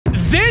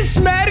This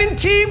Madden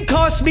team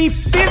cost me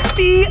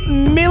 50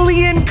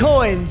 million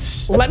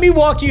coins. Let me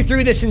walk you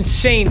through this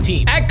insane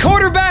team. At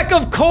quarterback,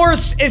 of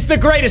course, is the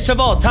greatest of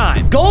all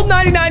time. Gold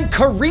 99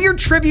 career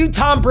tribute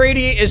Tom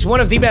Brady is one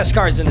of the best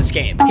cards in this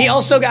game. He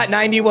also got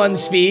 91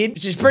 speed,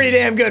 which is pretty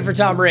damn good for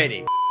Tom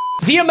Brady.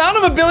 The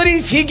amount of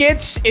abilities he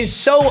gets is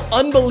so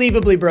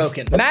unbelievably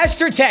broken.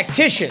 Master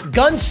Tactician,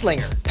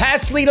 Gunslinger,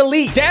 Pass Lead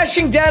Elite,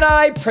 Dashing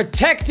Deadeye,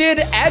 Protected,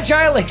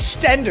 Agile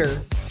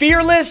Extender,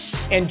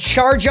 Fearless, and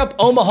Charge Up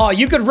Omaha.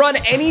 You could run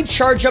any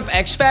Charge Up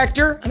X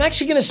Factor. I'm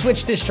actually gonna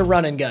switch this to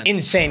Run and Gun.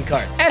 Insane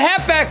card. At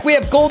halfback, we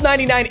have Gold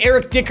 99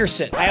 Eric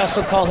Dickerson. I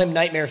also call him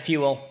Nightmare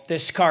Fuel.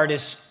 This card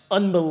is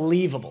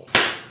unbelievable.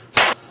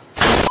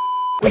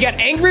 We got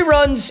Angry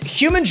Runs,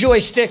 Human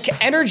Joystick,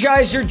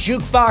 Energizer,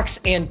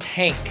 Jukebox, and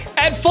Tank.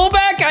 At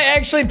fullback, I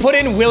actually put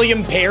in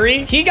William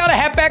Perry. He got a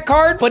halfback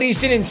card, but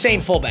he's an insane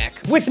fullback.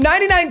 With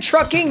 99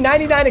 trucking,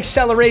 99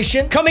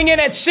 acceleration, coming in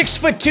at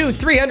 6'2",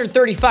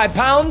 335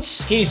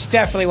 pounds, he's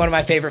definitely one of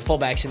my favorite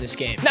fullbacks in this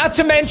game. Not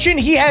to mention,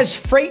 he has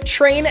Freight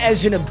Train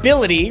as an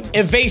ability,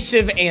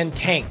 Evasive, and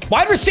Tank.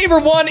 Wide receiver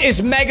 1 is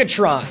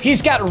Megatron.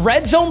 He's got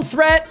Red Zone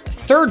Threat,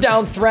 Third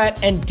Down Threat,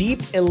 and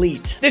Deep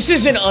Elite. This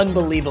is an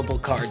unbelievable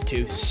card,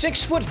 too.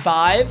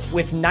 6'5"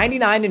 with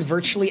 99 in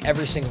virtually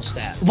every single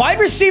stat. Wide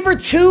receiver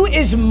 2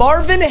 is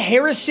Marvin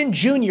Harrison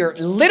Jr.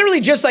 Literally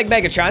just like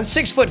Megatron.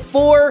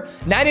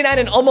 6'4", 99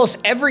 in almost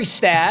every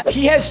stat.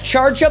 He has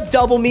Charge Up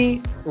Double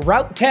Me,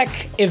 Route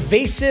Tech,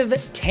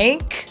 Evasive,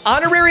 Tank,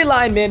 Honorary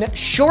Lineman,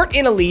 Short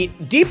in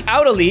Elite, Deep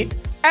Out Elite,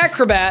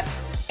 Acrobat,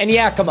 and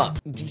Yak 'em Up.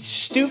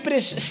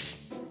 Stupidest...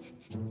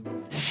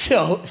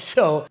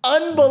 So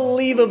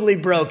unbelievably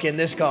broken,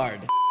 this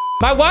card.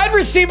 My wide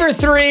receiver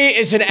 3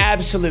 is an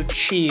absolute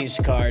cheese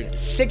card.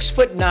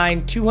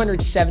 6'9",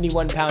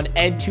 271 pound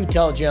Ed Too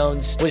Tall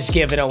Jones was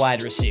given a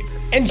wide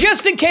receiver. And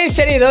just in case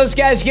any of those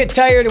guys get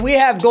tired, we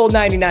have Gold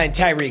 99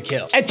 Tyreek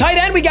Hill. At tight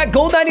end, we got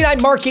Gold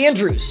 99 Mark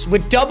Andrews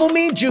with Double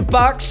Me,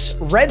 Jukebox,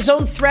 Red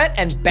Zone Threat,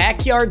 and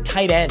Backyard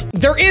Tight End.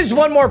 There is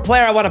one more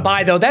player I want to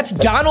buy though. That's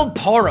Donald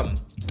Parham.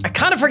 I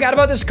kind of forgot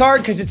about this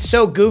card because it's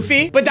so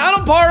goofy, but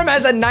Donald Parham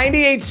has a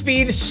 98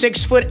 speed,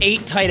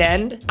 6'8" tight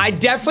end. I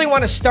definitely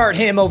want to start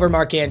him over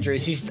Mark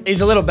Andrews.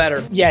 He's a little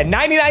better. Yeah,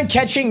 99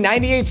 catching,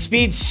 98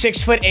 speed,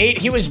 6'8".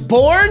 He was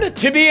born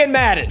to be in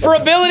Madden. For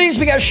abilities,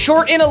 we got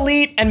Short in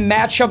Elite and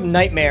Matchup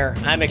Nightmare.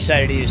 I'm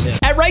excited to use him.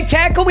 At right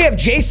tackle, we have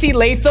JC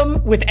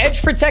Latham with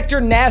Edge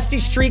Protector, Nasty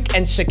Streak,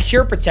 and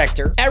Secure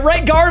Protector. At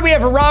right guard, we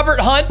have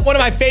Robert Hunt, one of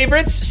my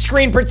favorites,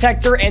 Screen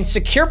Protector and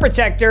Secure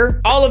Protector.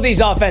 All of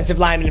these offensive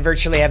linemen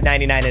virtually have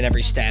 99 in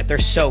every stat. They're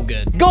so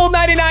good. Gold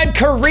 99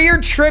 career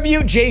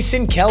tribute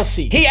Jason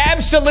Kelsey. He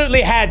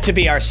absolutely had to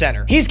be our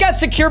center. He's got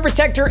Secure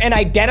Protector and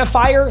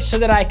Identifier so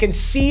that I can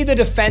see the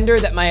defender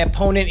that my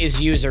opponent is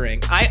using.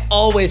 I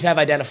always have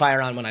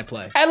Identifier on when I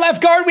play. At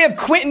left guard, we have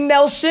Quentin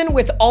Nelson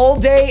with All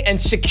Day and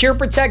Secure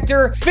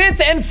Protector.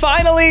 Fifth and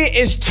finally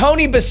is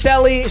Tony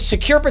Baselli,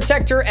 Secure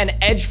Protector and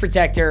Edge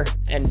Protector.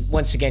 And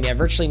once again, yeah,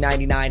 virtually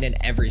 99 in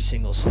every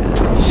single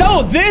stat.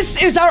 So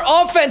this is our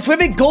offense. We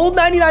have a Gold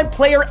 99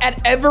 player at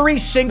every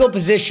single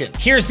position.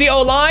 Here's the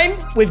O-line.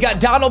 We've got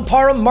Donald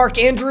Parham, Mark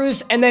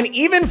Andrews, and then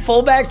even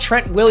fullback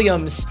Trent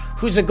Williams,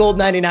 who's a Gold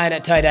 99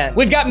 at tight end.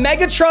 We've got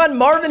Megatron,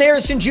 Marvin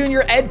Harrison Jr.,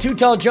 Ed Too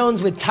Tall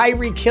Jones with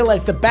Tyreek Hill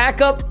as the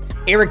backup,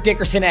 Eric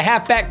Dickerson at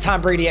halfback,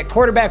 Tom Brady at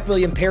quarterback,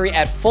 William Perry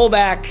at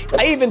fullback.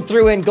 I even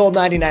threw in Gold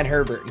 99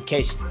 Herbert in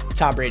case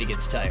Tom Brady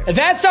gets tired.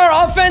 That's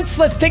our offense.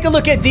 Let's take a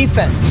look at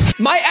defense.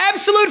 My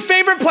absolute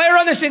favorite player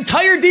on this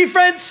entire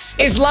defense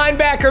is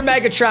linebacker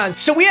Megatron.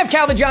 So we have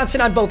Calvin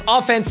Johnson on both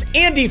offense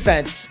and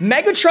defense.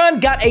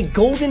 Megatron got a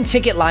golden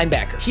ticket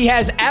linebacker. He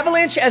has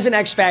Avalanche as an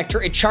X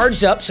Factor. It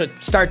charges up, so it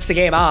starts the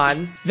game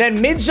on.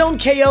 Then Mid-Zone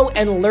KO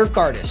and Lurk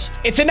Artist.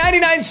 It's a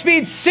 99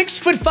 speed,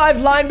 6'5"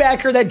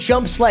 linebacker that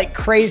jumps like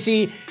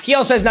crazy. He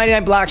also has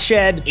 99 block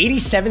shed,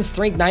 87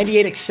 strength,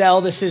 98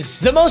 excel. This is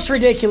the most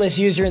ridiculous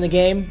user in the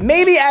game.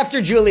 Maybe after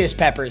Julius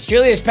Peppers.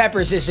 Julius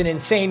Peppers is an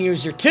insane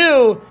user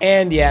too.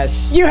 And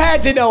yes, you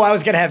had to know I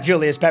was gonna have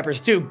Julius Peppers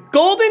too.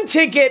 Golden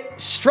ticket,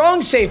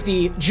 strong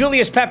safety,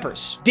 Julius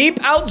Peppers. Deep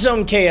out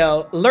zone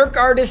KO, Lurk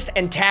Artist,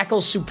 and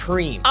Tackle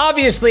Supreme.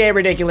 Obviously a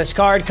ridiculous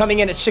card coming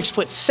in at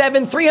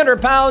 6'7",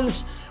 300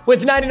 pounds.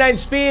 With 99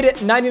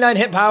 speed, 99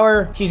 hit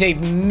power, he's a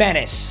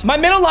menace. My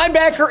middle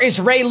linebacker is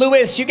Ray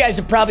Lewis. You guys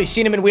have probably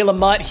seen him in Wheel of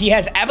Mutt. He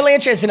has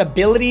Avalanche as an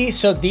ability,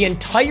 so the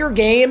entire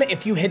game,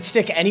 if you hit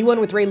stick anyone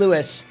with Ray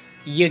Lewis,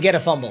 you get a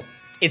fumble.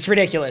 It's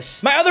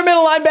ridiculous. My other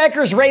middle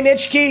linebacker is Ray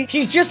Nitschke.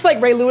 He's just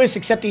like Ray Lewis,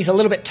 except he's a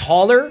little bit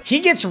taller.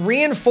 He gets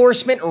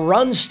Reinforcement,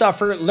 Run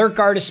Stuffer, Lurk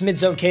Artist,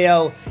 Mid-Zone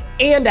KO,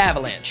 and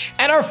Avalanche.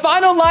 And our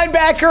final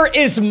linebacker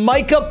is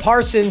Micah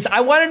Parsons. I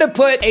wanted to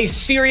put a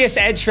serious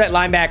edge threat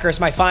linebacker as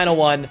my final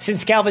one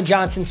since Calvin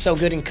Johnson's so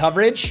good in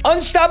coverage.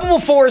 Unstoppable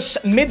Force,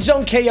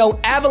 Mid-Zone KO,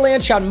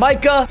 Avalanche on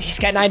Micah. He's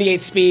got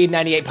 98 speed,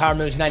 98 power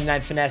moves,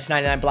 99 finesse,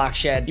 99 block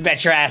shed. You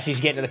bet your ass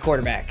he's getting to the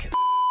quarterback.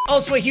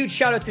 Also, a huge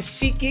shout out to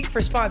SeatGeek for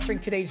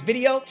sponsoring today's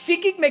video.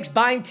 SeatGeek makes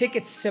buying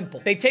tickets simple.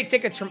 They take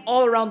tickets from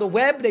all around the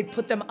web, they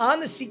put them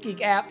on the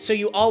SeatGeek app, so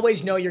you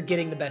always know you're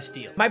getting the best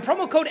deal. My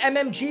promo code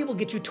MMG will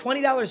get you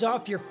 $20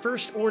 off your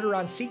first order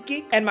on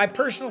SeatGeek, and my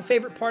personal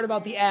favorite part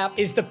about the app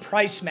is the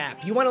price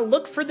map. You want to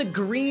look for the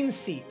green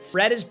seats.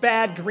 Red is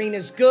bad, green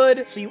is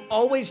good, so you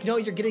always know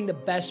you're getting the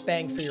best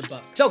bang for your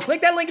buck. So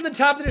click that link in the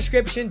top of the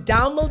description,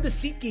 download the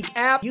SeatGeek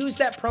app, use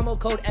that promo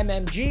code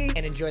MMG,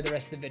 and enjoy the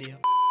rest of the video.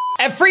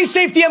 At free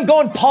safety, I'm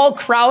going Paul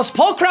Krause.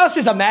 Paul Krause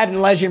is a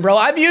Madden legend, bro.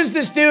 I've used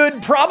this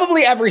dude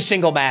probably every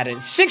single Madden.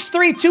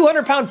 6'3",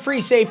 200-pound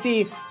free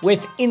safety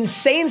with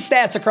insane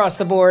stats across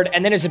the board.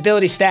 And then his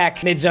ability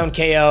stack, mid-zone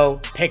KO,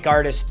 pick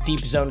artist, deep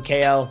zone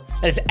KO.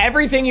 That is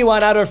everything you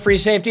want out of a free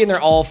safety, and they're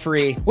all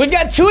free. We've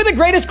got two of the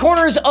greatest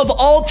corners of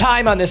all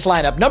time on this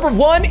lineup. Number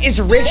one is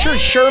Richard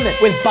Sherman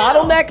with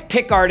bottleneck,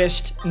 pick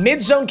artist,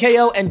 mid-zone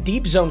KO, and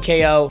deep zone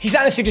KO. He's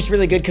honestly just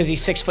really good because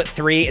he's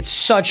 6'3". It's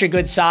such a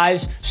good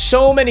size.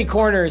 So many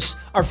corners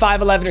are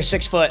 5'11" or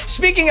 6 foot.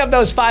 Speaking of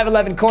those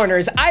 5'11"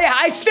 corners,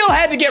 I still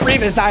had to get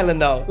Revis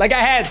Island though. Like I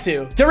had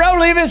to. Darrell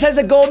Revis has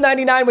a gold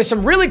 99 with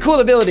some really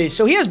cool abilities.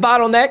 So he has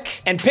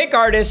bottleneck and pick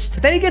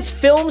artist. Then he gets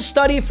film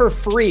study for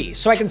free.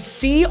 So I can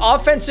see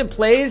offensive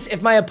plays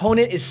if my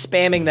opponent is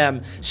spamming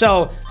them.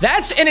 So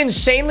that's an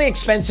insanely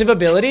expensive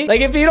ability. Like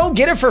if you don't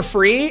get it for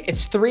free,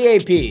 it's 3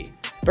 AP.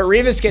 But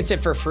Revis gets it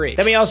for free.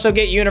 Then we also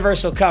get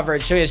universal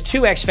coverage. So he has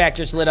 2 X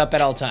factors lit up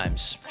at all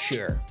times.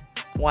 Sure.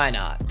 Why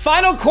not?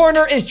 Final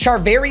corner is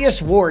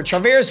Charvarius Ward.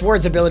 Charvarius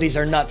Ward's abilities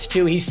are nuts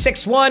too. He's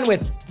 6'1"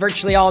 with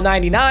virtually all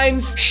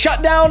 99s.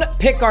 Shutdown,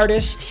 pick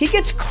artist. He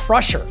gets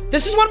Crusher.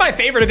 This is one of my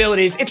favorite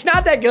abilities. It's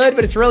not that good,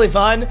 but it's really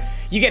fun.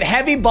 You get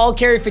heavy ball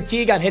carry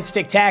fatigue on hit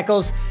stick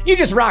tackles. You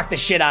just rock the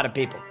shit out of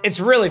people. It's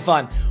really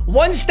fun.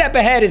 One step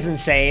ahead is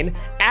insane.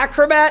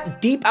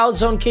 Acrobat, deep out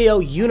zone KO,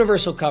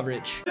 universal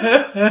coverage.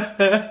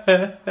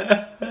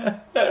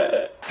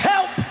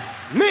 Help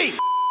me!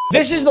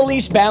 This is the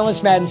least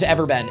balanced Madden's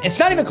ever been. It's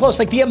not even close.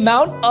 Like the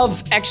amount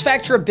of X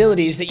Factor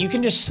abilities that you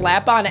can just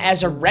slap on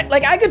as a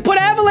like I could put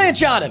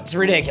Avalanche on him. It's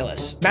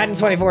ridiculous. Madden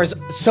 24 is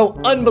so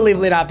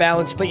unbelievably not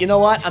balanced, but you know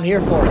what? I'm here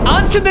for it.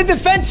 Onto the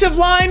defensive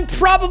line.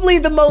 Probably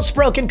the most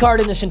broken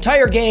card in this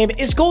entire game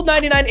is gold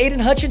 99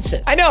 Aiden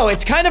Hutchinson. I know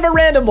it's kind of a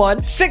random one.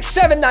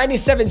 6'7",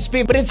 97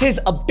 speed, but it's his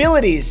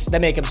abilities that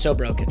make him so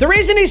broken. The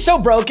reason he's so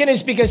broken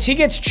is because he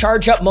gets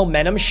charge up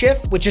momentum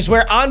shift, which is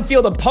where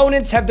on-field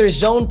opponents have their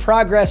zone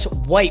progress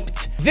wiped.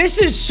 This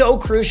is so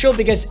crucial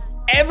because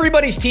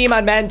everybody's team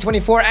on Madden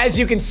 24, as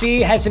you can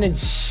see, has an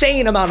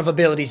insane amount of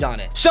abilities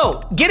on it.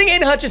 So getting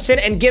in Hutchinson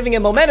and giving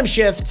him momentum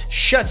shift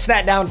shuts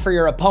that down for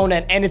your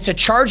opponent, and it's a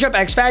charge up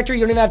X factor.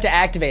 You don't even have to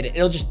activate it.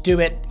 It'll just do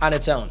it on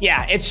its own.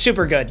 Yeah, it's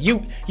super good.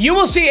 You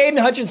will see Aiden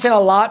Hutchinson a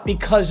lot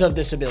because of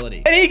this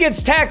ability. And he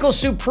gets tackle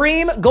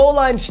supreme, goal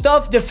line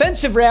stuff,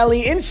 defensive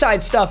rally,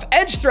 inside stuff,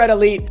 edge threat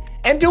elite,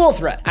 and dual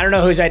threat. I don't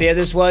know whose idea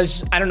this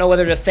was. I don't know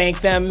whether to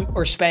thank them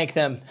or spank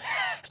them.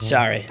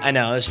 Sorry. I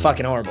know, it was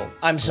fucking horrible.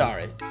 I'm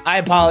sorry. I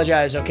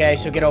apologize, okay?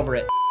 So get over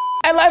it.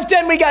 At left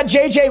end, we got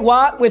JJ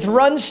Watt with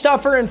Run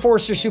Stuffer,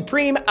 Enforcer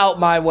Supreme, out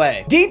my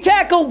way.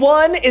 D-Tackle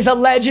 1 is a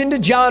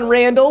legend, John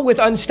Randall, with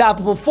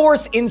Unstoppable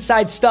Force,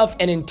 Inside Stuff,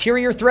 and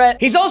Interior Threat.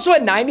 He's also a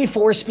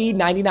 94 speed,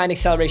 99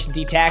 acceleration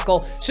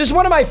D-Tackle. So it's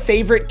one of my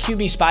favorite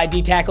QB spy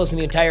D-Tackles in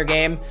the entire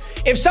game.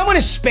 If someone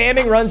is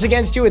spamming runs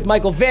against you with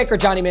Michael Vick or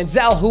Johnny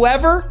Manziel,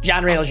 whoever,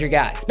 John Randall's your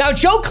guy. Now,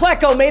 Joe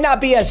Klecko may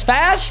not be as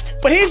fast,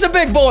 but he's a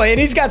big boy, and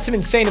he's got some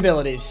insane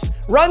abilities.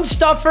 Run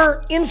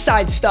Stuffer,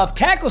 Inside Stuff,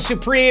 Tackle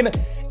Supreme,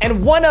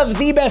 and one of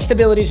the best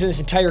abilities in this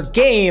entire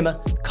game,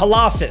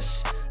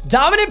 Colossus.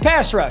 Dominant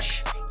pass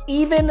rush,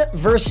 even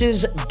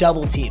versus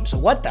double teams.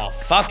 What the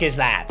fuck is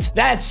that?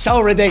 That's so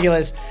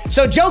ridiculous.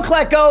 So Joe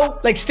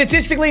Klecko, like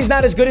statistically, he's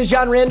not as good as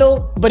John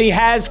Randall, but he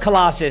has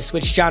Colossus,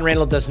 which John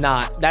Randall does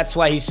not. That's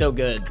why he's so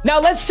good. Now,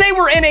 let's say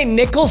we're in a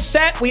nickel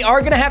set. We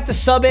are gonna have to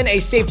sub in a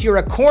safety or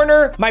a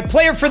corner. My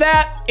player for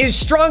that is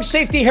strong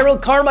safety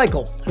Harold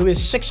Carmichael, who is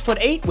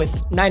 6'8"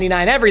 with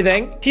 99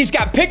 everything. He's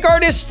got pick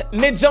artist,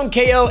 mid zone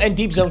KO, and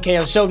deep zone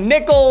KO. So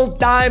nickel,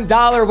 dime,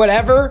 dollar,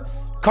 whatever,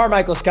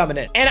 Carmichael's coming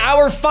in. And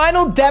our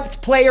final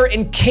depth player,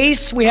 in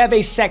case we have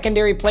a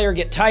secondary player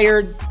get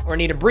tired or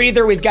need a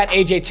breather, we've got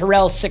AJ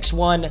Terrell,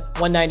 6'1",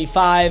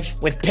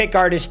 195, with pick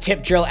artist,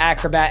 tip drill,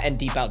 acrobat, and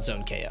deep out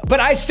zone KO.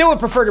 But I still would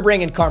prefer to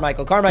bring in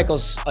Carmichael.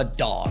 Carmichael's a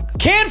dog.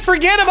 Can't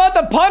forget about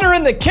the punter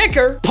and the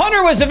kicker.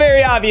 Punter was a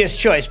very obvious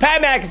choice.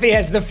 Pat McAfee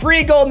has the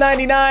free gold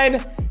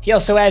 99. He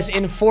also has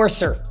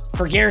Enforcer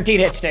for guaranteed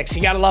hit sticks.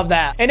 You gotta love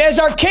that. And as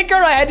our kicker,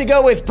 I had to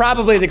go with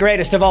probably the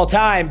greatest of all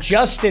time,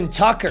 Justin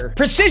Tucker.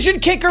 Precision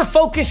kicker,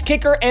 focus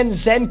kicker, and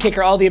zen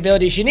kicker. All the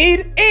abilities you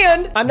need.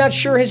 And I'm not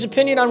sure his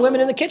opinion on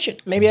women in the kitchen.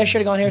 Maybe I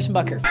should have gone Harrison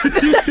Butker.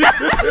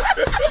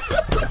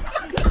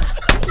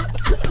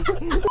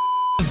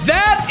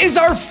 That is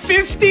our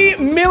 50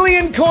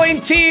 million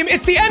coin team.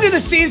 It's the end of the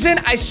season.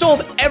 I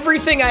sold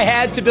everything I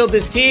had to build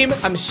this team.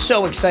 I'm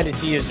so excited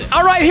to use it.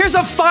 All right, here's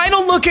a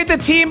final look at the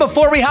team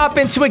before we hop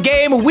into a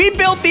game. We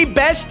built the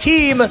best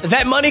team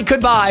that money could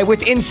buy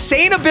with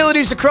insane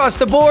abilities across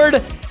the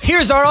board.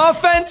 Here's our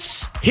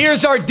offense.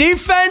 Here's our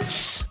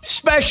defense.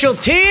 Special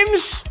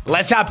teams.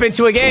 Let's hop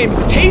into a game.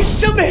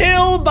 Taysom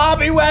Hill,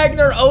 Bobby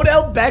Wagner,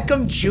 Odell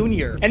Beckham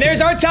Jr. And there's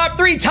our top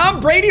three.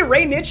 Tom Brady,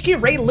 Ray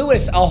Nitschke, Ray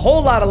Lewis. A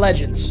whole lot of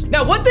legends.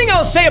 Now, one thing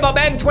I'll say about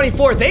Madden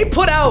 24, they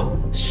put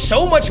out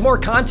so much more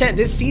content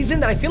this season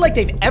than I feel like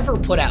they've ever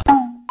put out.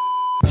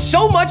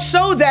 So much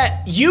so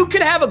that you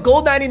could have a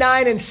gold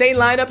 99 insane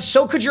lineup,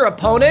 so could your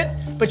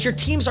opponent, but your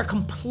teams are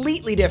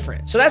completely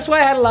different. So that's why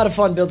I had a lot of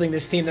fun building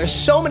this team. There's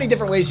so many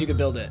different ways you could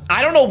build it.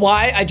 I don't know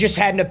why I just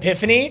had an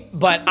epiphany,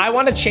 but I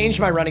want to change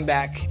my running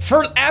back.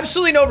 For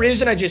absolutely no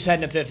reason, I just had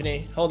an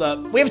epiphany. Hold up.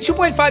 We have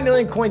 2.5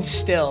 million coins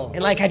still.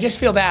 And like, I just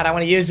feel bad. I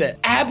want to use it.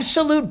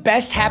 Absolute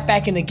best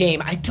halfback in the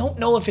game. I don't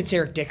know if it's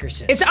Eric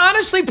Dickerson. It's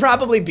honestly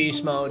probably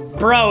beast mode.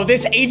 Bro,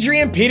 this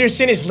Adrian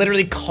Peterson is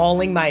literally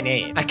calling my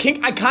name. I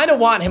kind of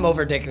want him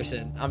over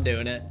Dickerson. I'm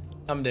doing it.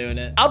 I'm doing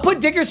it. I'll put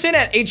Dickerson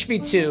at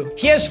HB2.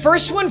 He has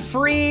first one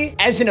free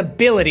as an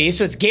ability,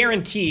 so it's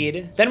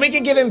guaranteed. Then we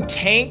can give him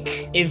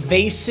tank,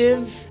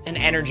 evasive, and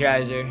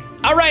energizer.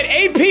 All right,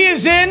 AP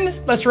is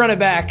in. Let's run it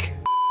back.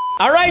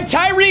 All right,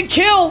 Tyreek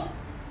Hill,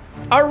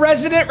 our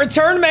resident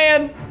return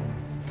man.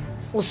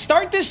 We'll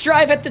start this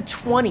drive at the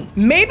 20.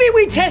 Maybe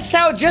we test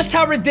out just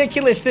how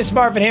ridiculous this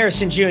Marvin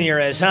Harrison Jr.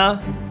 is, huh?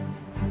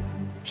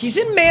 He's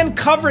in man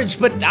coverage,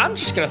 but I'm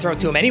just gonna throw it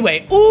to him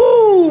anyway.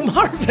 Ooh,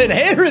 Marvin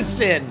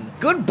Harrison.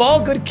 Good ball,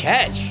 good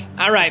catch.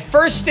 All right,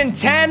 1st and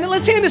 10.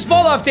 Let's hand this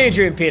ball off to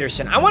Adrian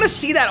Peterson. I want to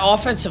see that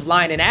offensive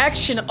line in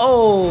action.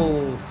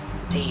 Oh,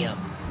 damn.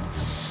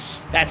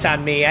 That's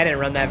on me. I didn't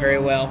run that very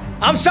well.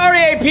 I'm sorry,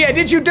 AP. I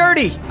did you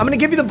dirty. I'm going to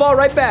give you the ball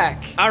right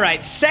back. All right,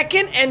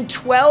 2nd and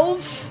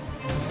 12.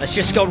 Let's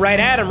just go right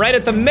at him, right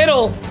at the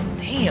middle.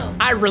 Damn.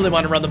 I really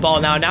want to run the ball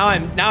now. Now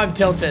I'm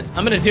tilted.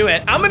 I'm going to do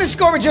it. I'm going to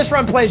score with just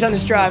run plays on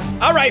this drive.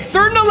 All right,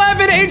 3rd and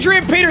 11.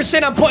 Adrian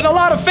Peterson, I'm putting a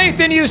lot of faith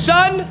in you,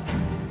 son.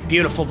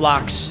 Beautiful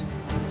blocks.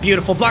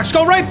 Beautiful blocks.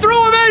 Go right through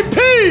him,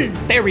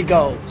 AP! There we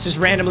go. This is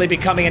randomly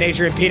becoming an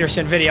Adrian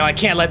Peterson video. I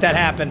can't let that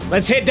happen.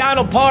 Let's hit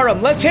Donald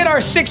Parham. Let's hit our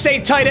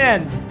 6'8 tight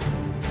end.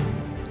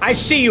 I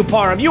see you,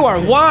 Parham. You are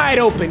wide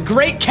open.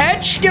 Great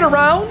catch. Get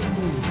around.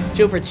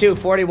 2 for 2,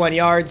 41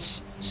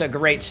 yards. It's a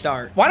great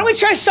start. Why don't we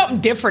try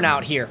something different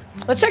out here?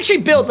 Let's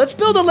actually build. Let's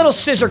build a little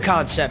scissor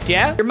concept,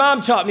 yeah? Your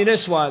mom taught me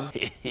this one.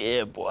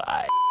 Yeah, boy.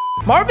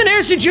 Marvin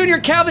Harrison Jr.,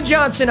 Calvin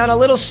Johnson on a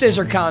little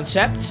scissor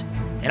concept.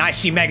 And I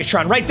see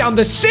Megatron right down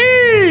the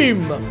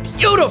seam.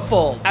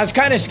 Beautiful. I was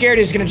kind of scared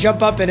he was going to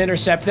jump up and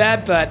intercept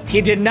that, but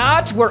he did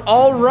not. We're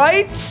all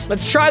right.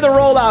 Let's try the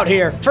rollout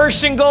here.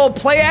 1st and goal,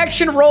 play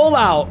action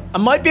rollout. I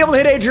might be able to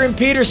hit Adrian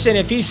Peterson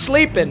if he's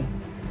sleeping.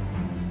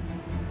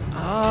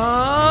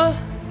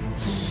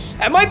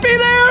 That might be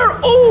there.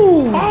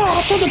 Ooh.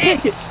 Oh,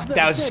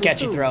 that was a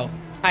sketchy throw.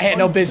 I had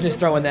no business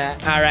throwing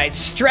that. All right,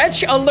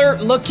 stretch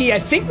alert looky. I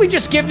think we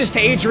just give this to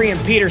Adrian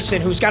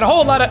Peterson, who's got a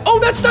whole lot of... Oh,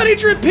 that's not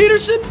Adrian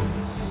Peterson.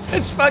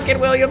 It's fucking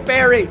William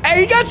Perry. Hey,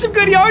 he got some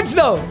good yards,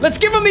 though. Let's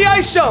give him the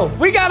ISO.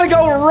 We got to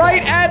go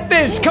right at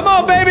this. Come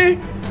on, baby.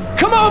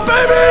 Come on,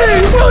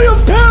 baby.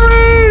 William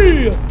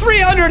Perry.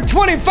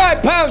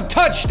 325-pound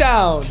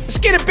touchdown. Let's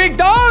get it, big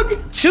dog.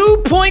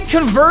 2-point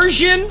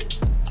conversion.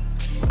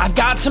 I've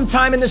got some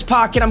time in this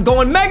pocket. I'm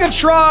going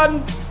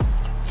Megatron.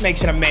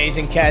 Makes an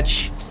amazing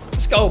catch.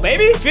 Let's go,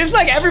 baby. Feels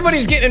like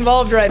everybody's getting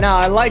involved right now.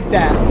 I like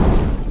that.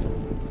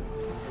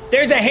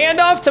 There's a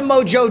handoff to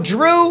Mojo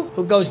Drew,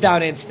 who goes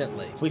down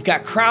instantly. We've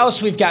got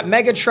Kraus, we've got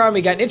Megatron,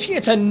 we got Nitschke.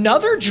 It's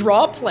another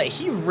draw play.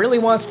 He really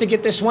wants to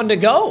get this one to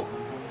go.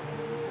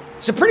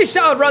 It's a pretty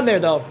solid run there,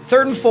 though.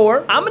 3rd and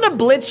 4. I'm going to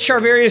blitz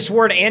Charvarius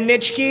Ward and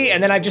Nitschke,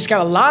 and then I've just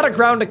got a lot of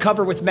ground to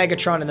cover with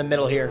Megatron in the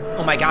middle here.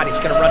 Oh, my God, he's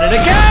going to run it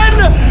again!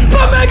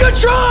 But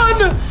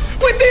Megatron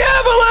with the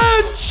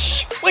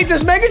avalanche! Wait,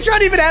 does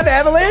Megatron even have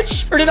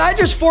avalanche? Or did I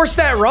just force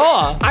that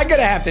raw? I'm going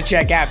to have to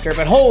check after,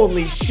 but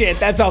holy shit,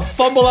 that's a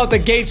fumble out the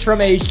gates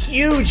from a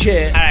huge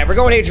hit. All right, we're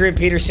going Adrian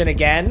Peterson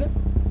again.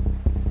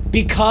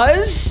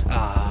 Because...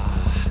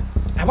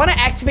 I want to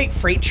activate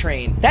Freight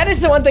Train. That is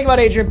the one thing about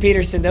Adrian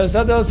Peterson. Those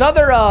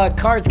other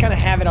cards kind of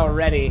have it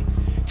already.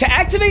 To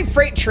activate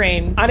Freight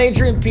Train on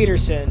Adrian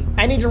Peterson,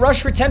 I need to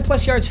rush for 10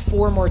 plus yards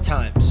 4 more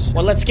times.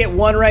 Well, let's get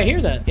one right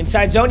here then.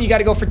 Inside zone, you got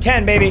to go for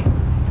 10, baby.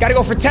 Got to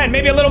go for 10,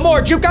 maybe a little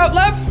more. Juke out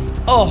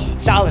left. Oh,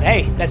 solid.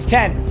 Hey, that's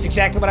 10. That's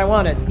exactly what I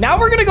wanted. Now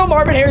we're going to go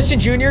Marvin Harrison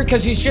Jr.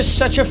 because he's just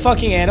such a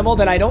fucking animal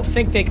that I don't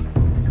think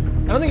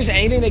there's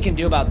anything they can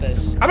do about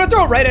this. I'm going to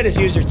throw it right at his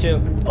user,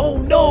 too. Oh,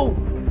 no.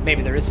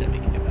 Maybe there is something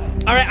we can do about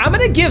it. All right, I'm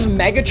going to give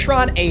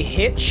Megatron a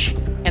hitch,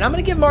 and I'm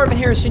going to give Marvin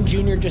Harrison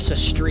Jr. just a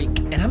streak,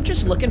 and I'm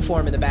just looking for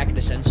him in the back of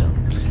the end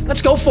zone.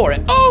 Let's go for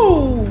it.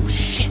 Oh,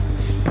 shit.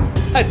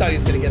 I thought he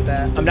was going to get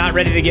that. I'm not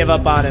ready to give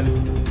up on him.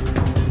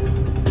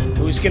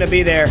 Who's going to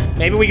be there?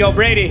 Maybe we go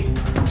Brady.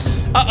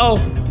 Uh-oh.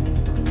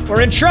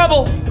 We're in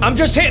trouble. I'm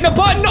just hitting a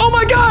button. Oh,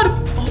 my God.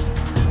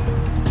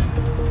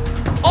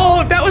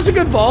 Oh, if that was a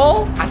good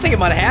ball, I think it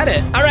might have had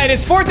it. All right,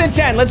 it's 4th and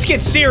 10. Let's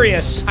get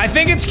serious. I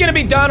think it's going to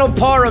be Donald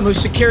Parham who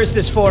secures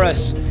this for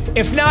us.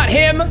 If not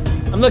him,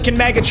 I'm looking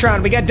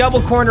Megatron. We got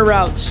double corner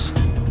routes.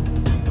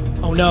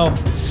 Oh no.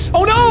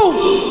 Oh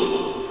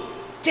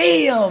no!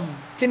 Damn.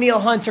 Daniil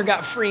Hunter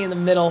got free in the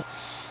middle.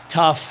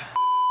 Tough.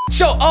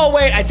 So, oh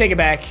wait, I take it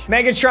back.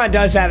 Megatron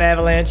does have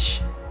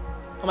Avalanche.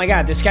 Oh my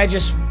God, this guy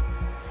just,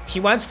 he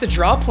wants the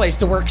draw plays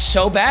to work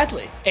so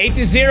badly.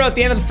 8-0 at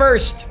the end of the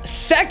first.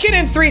 2nd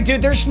and 3,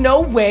 dude, there's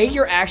no way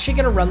you're actually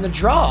gonna run the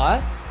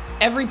draw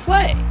every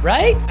play,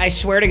 right? I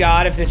swear to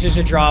God, if this is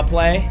a draw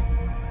play,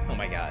 oh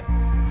my God.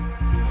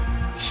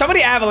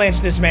 Somebody avalanche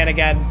this man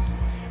again.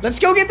 Let's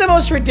go get the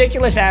most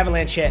ridiculous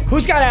avalanche hit.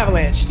 Who's got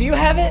avalanche? Do you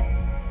have it?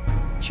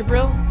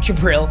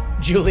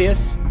 Jabril,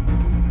 Julius.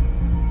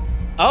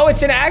 Oh,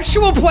 it's an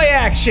actual play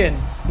action.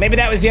 Maybe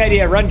that was the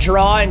idea. Run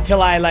draw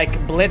until I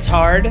like blitz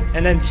hard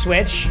and then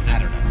switch. I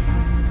don't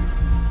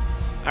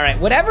know. All right,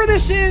 whatever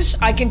this is,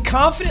 I can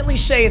confidently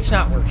say it's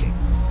not working.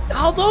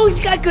 Although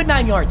he's got good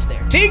 9 yards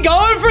there. Is he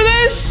going for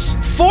this?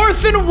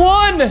 4th and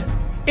 1.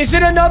 Is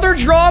it another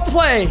draw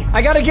play?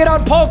 I gotta get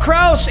on Paul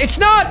Krause. It's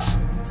not.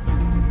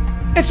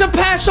 It's a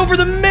pass over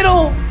the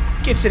middle.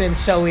 Gets it in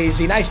so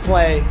easy. Nice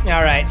play.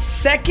 All right,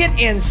 2nd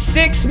and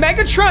 6.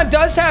 Megatron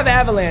does have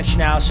Avalanche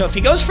now, so if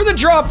he goes for the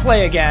draw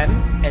play again,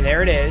 and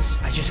there it is,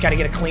 I just got to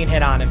get a clean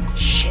hit on him.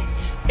 Shit.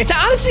 It's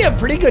honestly a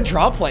pretty good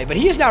draw play, but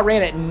he has now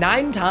ran it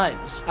 9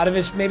 times out of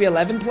his maybe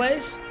 11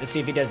 plays. Let's see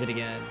if he does it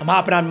again. I'm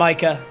hopping on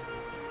Micah.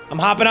 I'm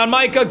hopping on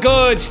Micah.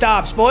 Good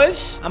stops,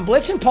 boys. I'm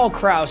blitzing Paul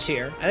Krause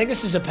here. I think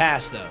this is a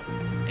pass, though.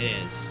 It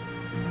is.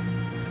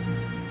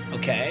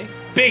 Okay.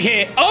 Big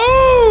hit.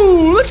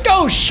 Oh, let's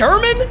go,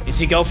 Sherman. Does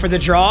he go for the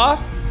draw?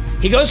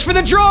 He goes for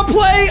the draw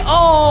play.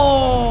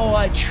 Oh,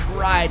 I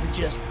tried to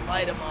just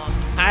light him up.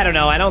 I don't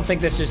know. I don't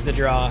think this is the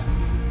draw.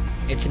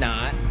 It's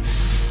not.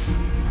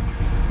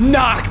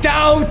 Knocked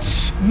out.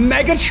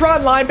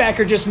 Megatron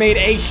linebacker just made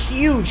a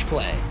huge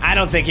play. I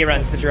don't think he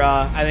runs the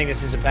draw. I think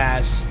this is a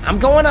pass. I'm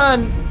going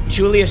on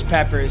Julius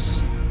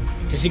Peppers.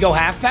 Does he go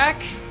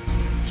halfback?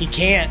 He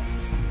can't.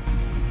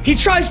 He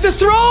tries to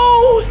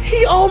throw.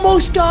 He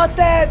almost got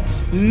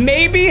that.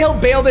 Maybe he'll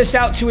bail this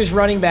out to his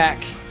running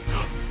back.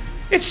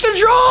 It's the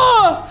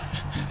draw.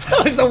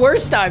 That was the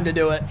worst time to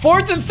do it.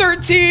 4th and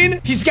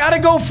 13. He's got to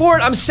go for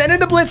it. I'm sending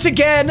the blitz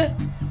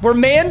again. We're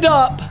manned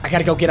up. I got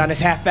to go get on his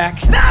halfback.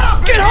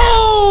 Get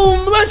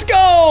home. Let's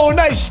go.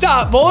 Nice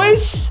stop,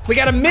 boys. We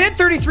got a minute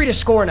 33 to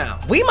score now.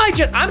 We might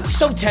just, I'm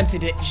so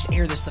tempted to just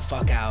air this the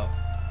fuck out.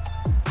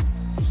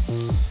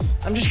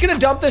 I'm just gonna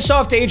dump this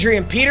off to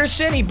Adrian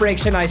Peterson. He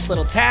breaks a nice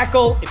little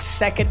tackle. It's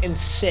 2nd and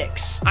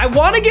 6. I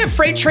want to get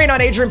freight train on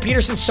Adrian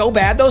Peterson so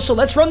bad though, so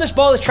let's run this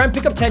ball. Let's try and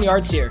pick up 10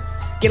 yards here.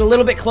 Get a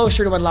little bit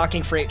closer to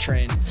unlocking freight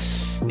train.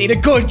 Need a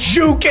good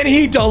juke, and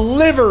he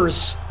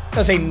delivers. That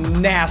was a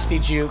nasty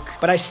juke,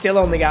 but I still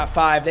only got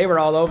 5. They were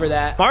all over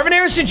that. Marvin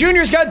Harrison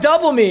Jr.'s got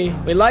double me.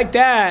 We like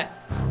that.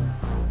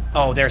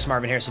 Oh, there's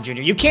Marvin Harrison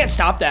Jr. You can't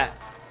stop that.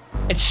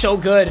 It's so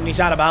good, and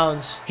he's out of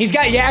bounds. He's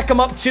got yak him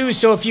up too,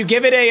 so if you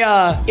give it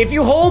a, if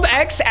you hold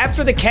X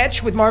after the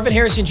catch with Marvin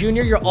Harrison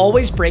Jr., you'll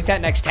always break that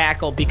next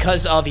tackle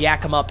because of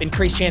yak him up.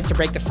 Increased chance to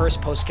break the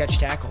first post-catch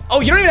tackle. Oh,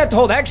 you don't even have to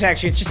hold X,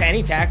 actually. It's just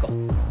any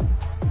tackle.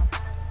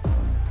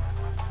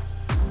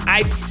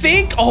 I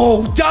think,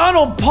 oh,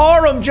 Donald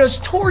Parham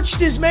just torched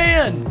his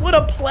man. What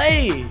a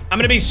play. I'm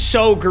gonna be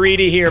so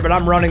greedy here, but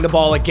I'm running the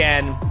ball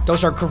again.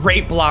 Those are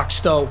great blocks,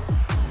 though.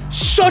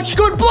 Such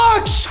good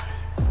blocks.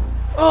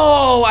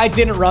 Oh, I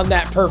didn't run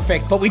that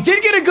perfect, but we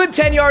did get a good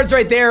 10 yards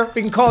right there.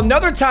 We can call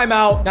another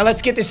timeout. Now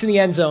let's get this in the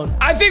end zone.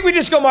 I think we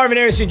just go Marvin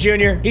Harrison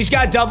Jr. He's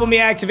got double me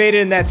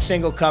activated in that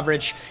single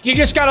coverage. You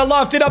just got to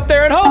loft it up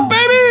there and hope,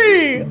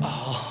 baby.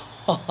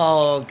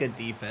 Oh, good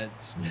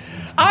defense.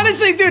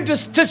 Honestly, dude,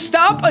 just to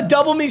stop a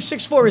double me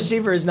 6'4"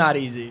 receiver is not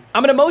easy.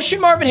 I'm going to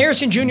motion Marvin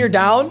Harrison Jr.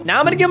 down. Now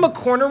I'm going to give him a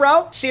corner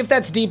route, see if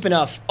that's deep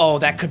enough. Oh,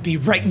 that could be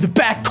right in the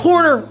back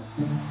corner.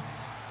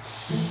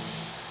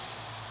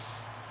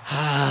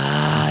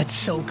 Ah, it's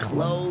so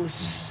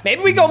close.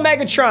 Maybe we go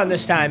Megatron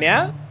this time,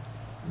 yeah?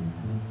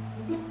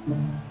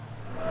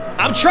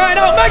 I'm trying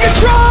out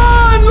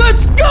Megatron!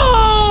 Let's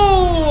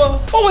go!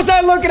 What was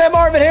I looking at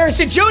Marvin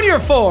Harrison Jr.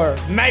 for?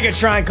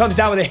 Megatron comes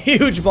down with a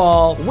huge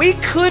ball. We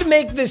could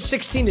make this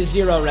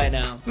 16-0 right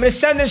now. I'm gonna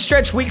send this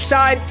stretch weak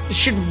side. This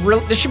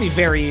should be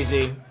very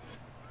easy.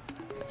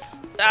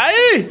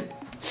 Aye.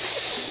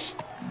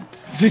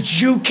 The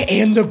juke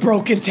and the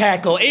broken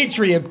tackle.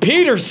 Adrian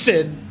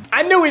Peterson.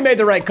 I knew we made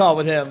the right call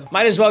with him.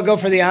 Might as well go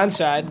for the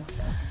onside.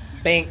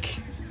 Bank.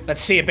 Let's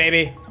see it,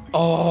 baby.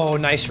 Oh,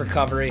 nice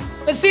recovery.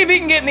 Let's see if he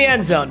can get in the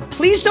end zone.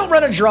 Please don't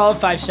run a draw of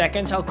 5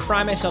 seconds. I'll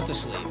cry myself to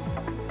sleep.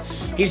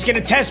 He's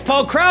gonna test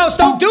Paul Krause.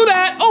 Don't do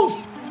that. Oh.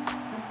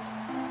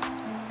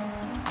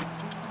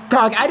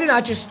 Dog, I did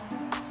not just...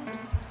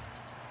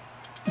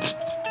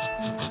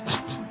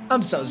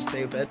 I'm so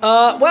stupid.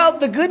 Well,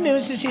 the good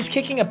news is he's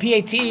kicking a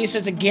PAT, so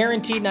it's a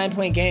guaranteed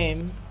 9-point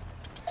game.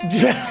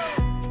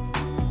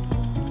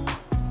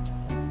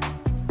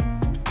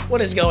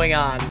 What is going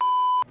on?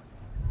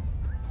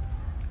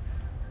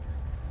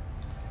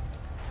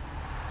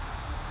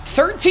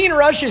 "13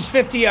 rushes,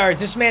 50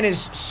 yards. This man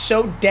is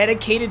so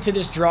dedicated to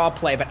this draw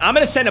play, but I'm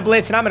going to send a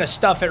blitz, and I'm going to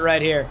stuff it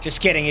right here.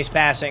 Just kidding. He's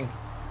passing.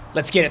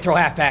 Let's get it. Throw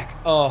halfback.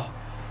 Oh.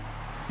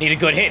 Need a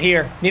good hit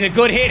here. Need a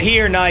good hit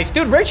here. Nice.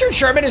 Dude, Richard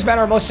Sherman has been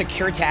our most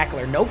secure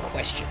tackler. No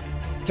question.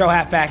 Throw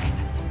halfback.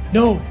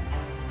 No.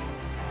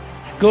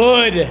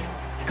 Good.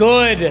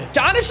 Good. It's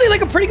honestly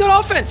like a pretty good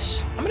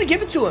offense. I'm going to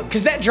give it to him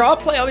because that draw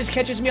play always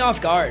catches me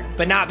off guard.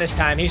 But not this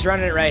time. He's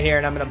running it right here,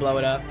 and I'm going to blow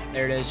it up.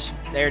 There it is.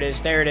 There it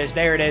is. There it is.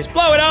 There it is.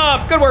 Blow it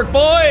up. Good work,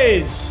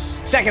 boys.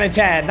 2nd and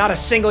 10. Not a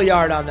single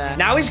yard on that.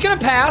 Now he's going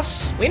to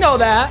pass. We know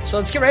that. So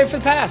let's get ready for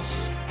the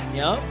pass.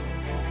 Yup.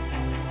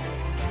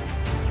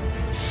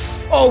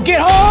 Oh,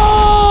 get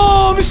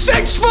home!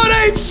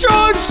 6'8"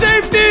 strong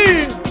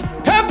safety!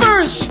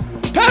 Peppers!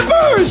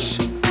 Peppers!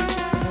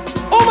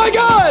 Oh my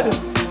God!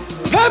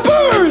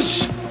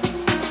 Peppers!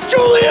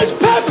 Julius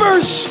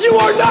Peppers! You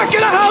are not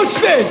gonna house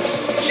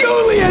this!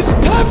 Julius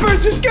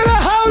Peppers is gonna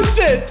house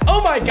it!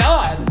 Oh my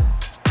God!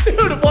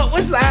 Dude, what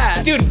was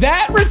that? Dude,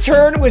 that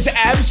return was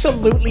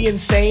absolutely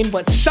insane,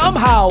 but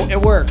somehow it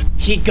worked.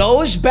 He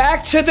goes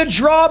back to the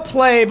draw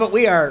play, but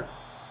we are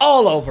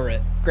all over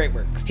it. Great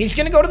work. He's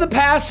gonna go to the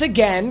pass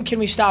again. Can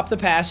we stop the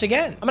pass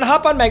again? I'm gonna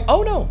hop on Meg.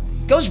 Oh no.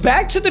 Goes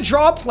back to the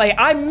draw play.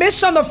 I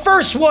miss on the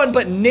first one,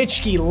 but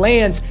Nitschke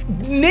lands.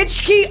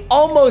 Nitschke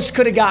almost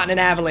could have gotten an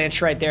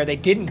avalanche right there. They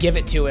didn't give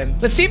it to him.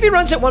 Let's see if he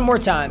runs it one more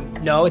time.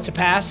 No, it's a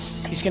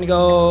pass. He's gonna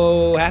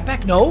go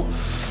halfback. No.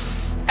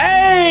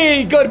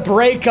 Hey, good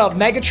breakup.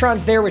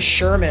 Megatron's there with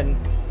Sherman.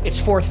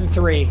 It's 4th and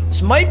 3.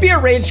 This might be a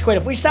rage quit.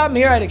 If we stop him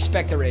here, I'd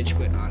expect a rage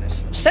quit,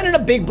 honestly. I'm sending a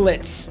big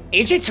blitz.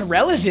 AJ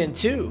Terrell is in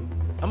too.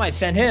 I might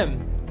send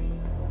him.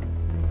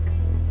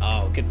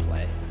 Oh, good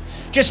play.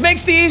 Just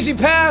makes the easy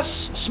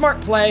pass. Smart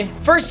play.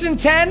 1st and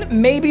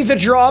 10, maybe the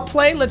draw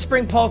play. Let's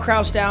bring Paul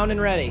Krause down and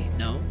ready.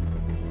 No.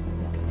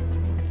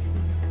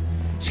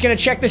 He's gonna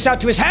check this out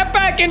to his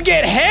halfback and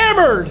get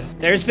hammered.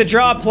 There's the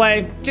draw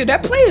play. Dude,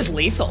 that play is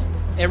lethal.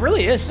 It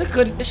really is.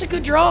 It's a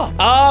good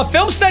draw.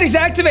 Film studies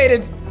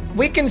activated.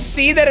 We can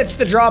see that it's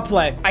the draw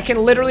play. I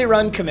can literally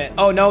run commit.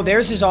 Oh no,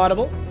 there's his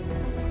audible.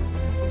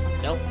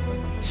 Nope.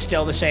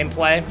 Still the same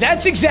play.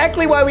 That's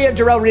exactly why we have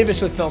Darrelle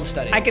Revis with film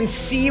study. I can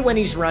see when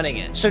he's running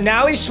it. So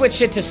now he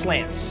switched it to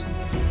slants.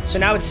 So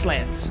now it's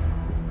slants.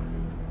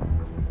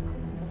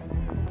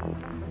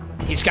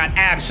 He's got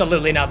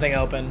absolutely nothing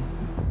open.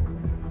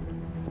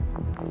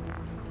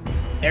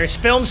 There's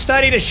film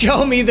study to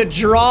show me the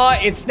draw.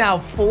 It's now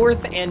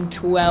 4th and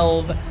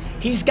 12.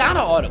 He's got an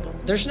audible.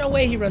 There's no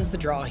way he runs the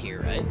draw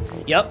here, right?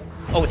 Yep.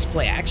 Oh, it's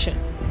play action.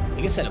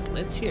 We can set a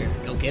blitz here.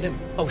 Go get him.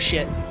 Oh,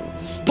 shit.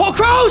 Paul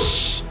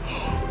Krause!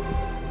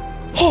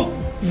 Oh,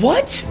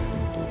 what?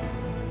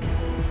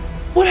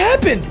 What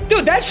happened?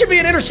 Dude, that should be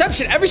an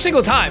interception every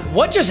single time.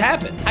 What just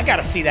happened? I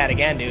gotta see that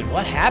again, dude.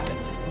 What happened?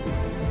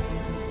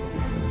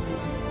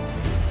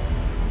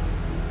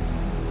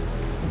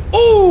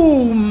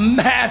 Ooh,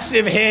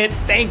 massive hit.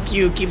 Thank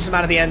you. Keeps him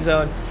out of the end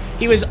zone.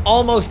 He was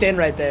almost in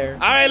right there.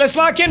 All right, let's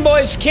lock in,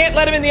 boys. Can't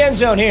let him in the end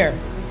zone here.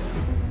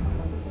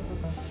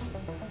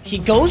 He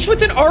goes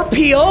with an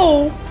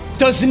RPO.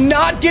 Does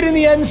not get in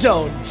the end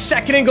zone.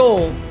 2nd and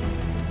goal.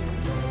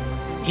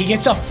 He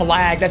gets a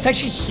flag. That's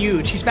actually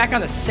huge. He's back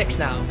on the 6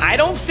 now. I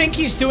don't think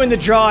he's doing the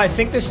draw. I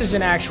think this is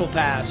an actual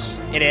pass.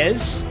 It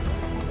is.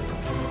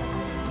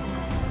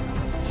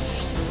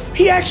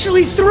 He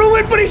actually threw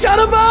it, but he's out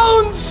of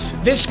bounds.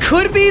 This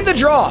could be the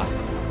draw.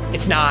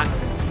 It's not.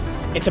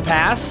 It's a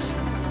pass.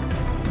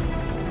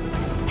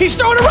 He's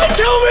throwing it right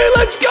to me.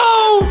 Let's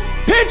go.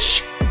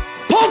 Pitch.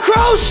 Paul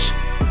Krause.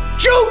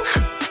 Juke.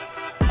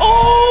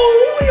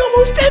 Oh, we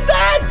almost did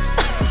that.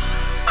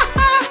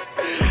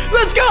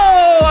 Let's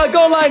go.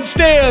 Goal line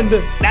stand.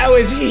 That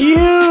was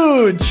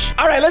huge.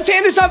 All right, let's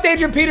hand this off to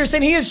Adrian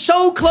Peterson. He is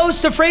so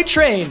close to Freight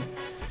Train.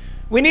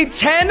 We need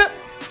 10.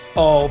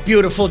 Oh,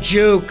 beautiful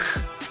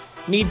juke.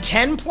 Need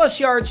 10 plus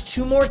yards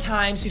 2 more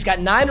times. He's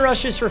got 9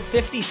 rushes for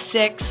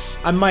 56.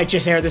 I might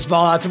just air this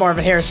ball out to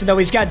Marvin Harrison, though.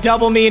 He's got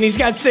double me and he's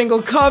got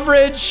single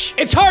coverage.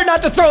 It's hard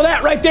not to throw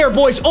that right there,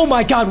 boys. Oh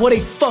my God, what a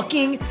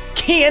fucking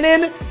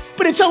cannon.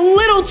 But it's a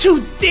little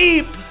too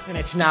deep. And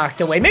it's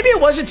knocked away. Maybe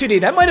it wasn't too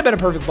deep. That might have been a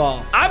perfect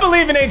ball. I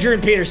believe in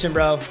Adrian Peterson,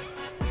 bro.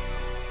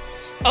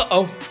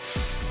 Uh-oh.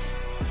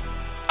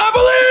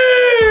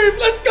 I believe!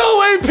 Let's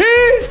go,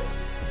 AP!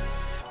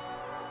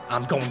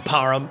 I'm going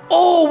Parham.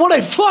 Oh, what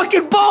a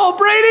fucking ball,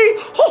 Brady!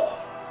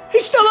 Oh,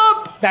 he's still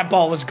up. That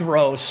ball was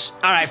gross.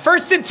 All right,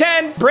 1st and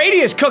 10. Brady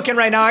is cooking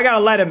right now. I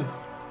gotta let him.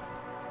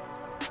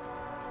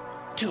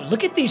 Dude,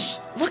 look at these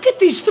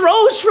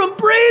throws from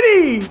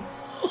Brady.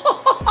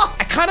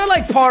 I kind of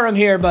like Parham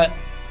here, but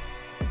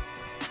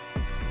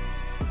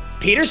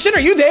Peterson, are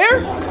you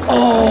there?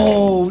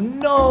 Oh,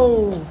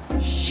 no.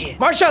 Shit.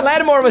 Marshawn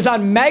Lattimore was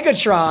on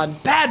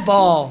Megatron. Bad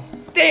ball.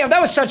 Damn,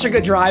 that was such a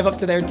good drive up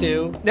to there,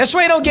 too. This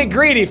way, don't get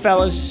greedy,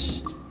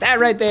 fellas.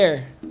 That right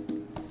there.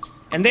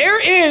 And there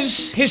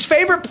is his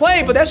favorite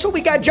play, but that's what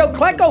we got Joe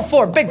Klecko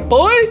for, big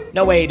boy.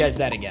 No way he does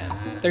that again.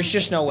 There's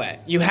just no way.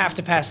 You have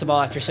to pass the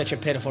ball after such a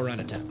pitiful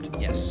run attempt.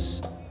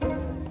 Yes.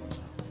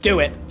 Do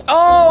it.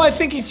 Oh, I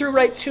think he threw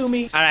right to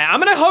me. All right, I'm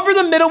gonna hover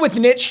the middle with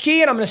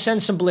Nitschke, and I'm gonna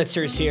send some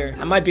blitzers here.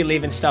 I might be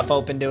leaving stuff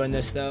open doing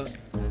this, though.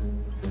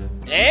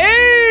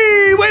 Hey!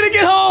 way to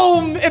get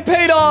home. It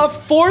paid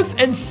off. 4th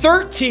and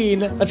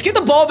 13. Let's get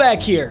the ball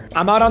back here.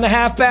 I'm out on the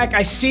halfback.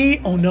 I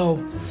see. Oh, no.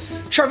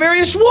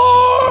 Charvarius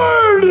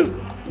Ward.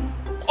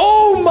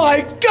 Oh,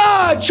 my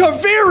God.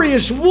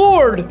 Charvarius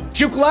Ward.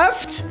 Juke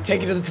left.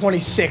 Take it to the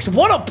 26.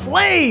 What a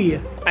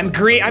play. I'm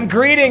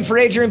greeting for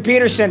Adrian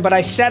Peterson, but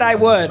I said I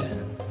would.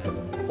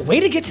 Way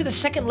to get to the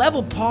second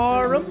level,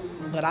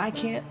 Parham. But I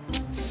can't.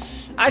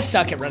 I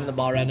suck at running the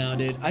ball right now,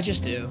 dude. I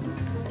just do.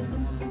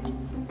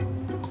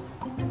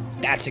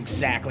 That's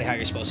exactly how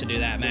you're supposed to do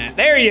that, Matt.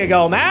 There you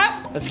go,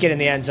 Matt. Let's get in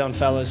the end zone,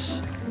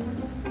 fellas.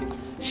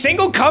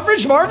 Single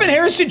coverage, Marvin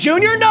Harrison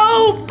Jr.?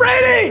 No,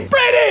 Brady!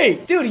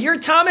 Brady! Dude, you're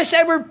Thomas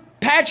Edward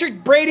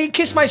Patrick Brady.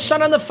 Kiss my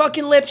son on the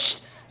fucking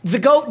lips. The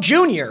GOAT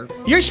Jr.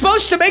 You're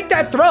supposed to make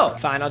that throw.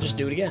 Fine, I'll just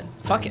do it again.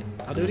 Fuck it.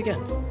 I'll do it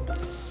again.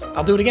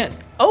 I'll do it again.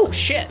 Oh,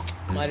 shit.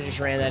 Might have just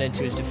ran that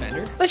into his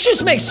defender. Let's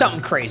just make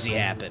something crazy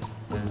happen.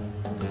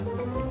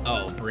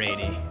 Oh,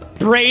 Brady.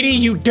 Brady,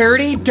 you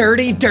dirty,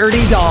 dirty,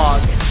 dirty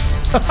dog.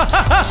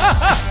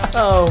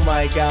 Oh,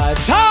 my God.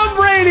 Tom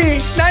Brady.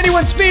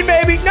 91 speed,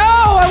 baby. No,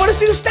 I want to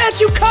see the stats,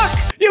 you cuck.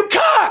 You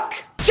cuck.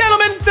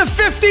 Gentlemen, the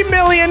 50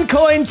 million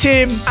coin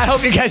team. I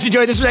hope you guys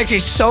enjoyed. This was actually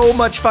so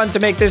much fun to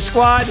make this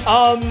squad.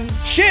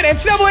 Shit,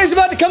 NCAA is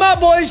about to come out,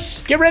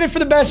 boys. Get ready for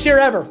the best year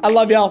ever. I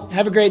love y'all.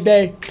 Have a great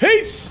day.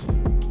 Peace.